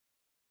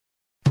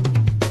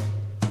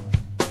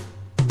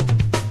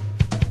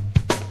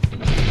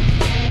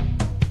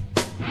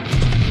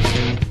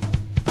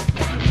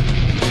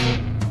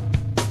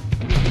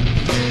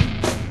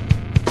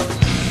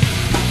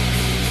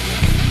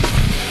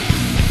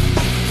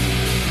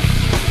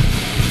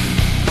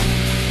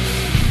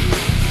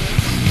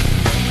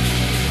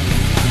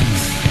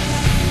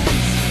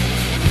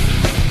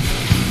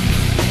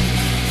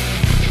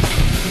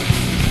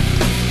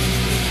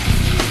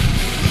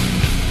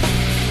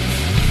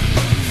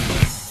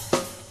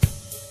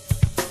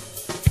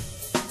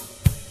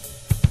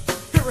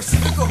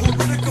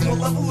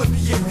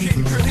Olympian,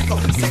 king critical.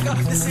 Sicker,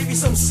 the city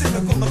so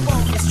cynical. The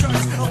boundless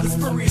charge of the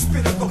spurious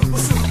pinnacle will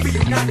soon be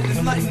united,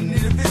 enlightened,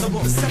 and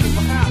invisible. Descending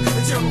behind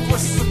the terrible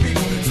voices of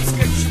people. So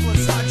scared you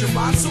inside your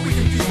mind so we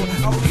can feel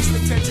our least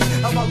attention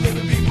about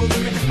living people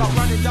living. About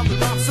running down the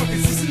rhyme so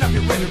consistent of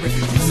your rhetoric.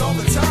 Use all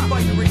the time by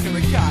your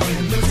ignorant guy.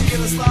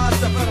 Meticulous lies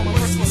that put on my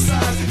personal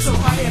size. So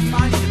high and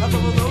mighty, above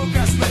a low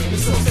grass lane.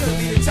 So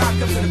steadily the time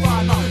comes to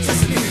divine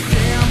authenticity.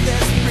 Damn,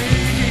 that's me,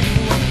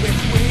 what we're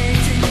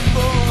waiting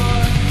for.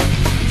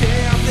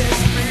 Damn,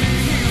 that's me,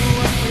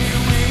 what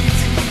we're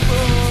waiting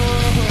for.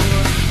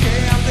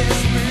 Damn,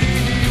 that's me,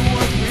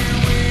 what we're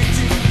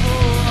waiting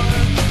for.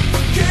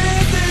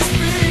 Damn, that's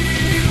me,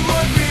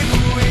 what we're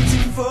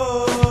waiting for.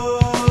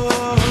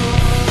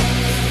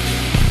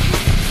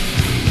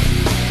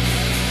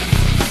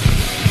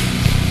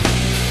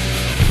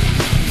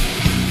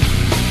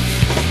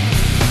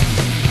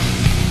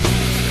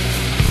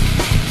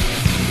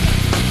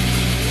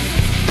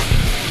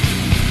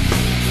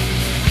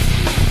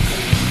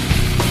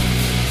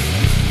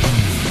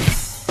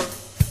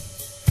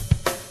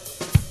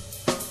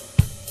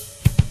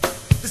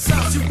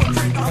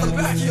 On the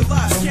back of your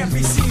lives can't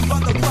be seen by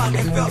the blind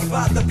and felt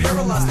by the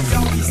paralyzed. The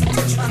always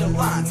intentional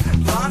lines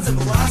and blinds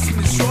to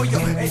ensure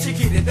your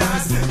educated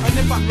eyes. And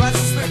if I'm right to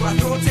spit, I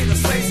rotate the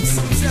space.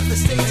 Soon set the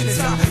stage and it's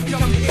time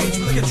become the age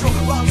with a control.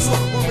 While I'm sort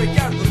of worried,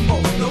 got the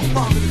remote. No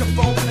longer the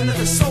phone and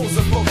other souls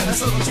are both.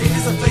 As little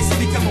changes in place to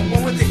become a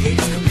one with the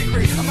ages. Be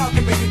great,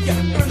 amalgamated,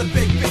 yeah. Earn the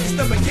big biggest,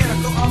 the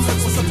mechanical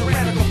obstacles of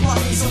tyrannical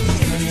blocking. So the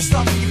energy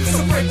stopping you.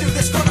 So break through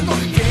this chronicle.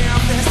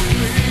 Damn, that's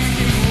me,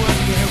 what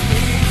we're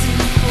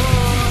waiting for.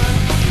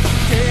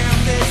 Damn,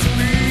 that's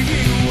me,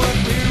 what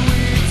we're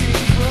waiting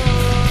for.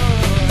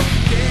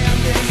 Damn,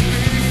 that's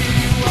me,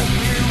 what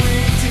we're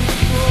waiting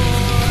for.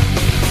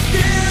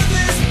 Damn,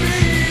 that's me,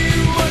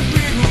 what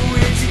we're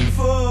waiting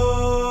for.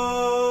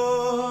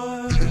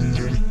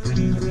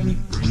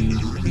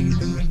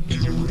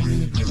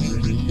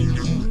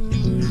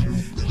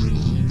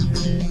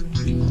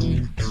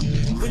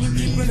 When you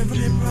keep running from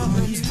your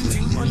problems,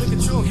 too under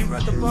control, you're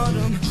at the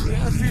bottom.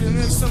 Yeah, freedom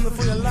is something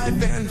for your life,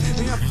 and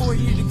they got 4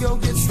 years to go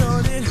get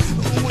started.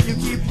 But when you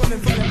keep running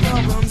from your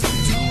problems,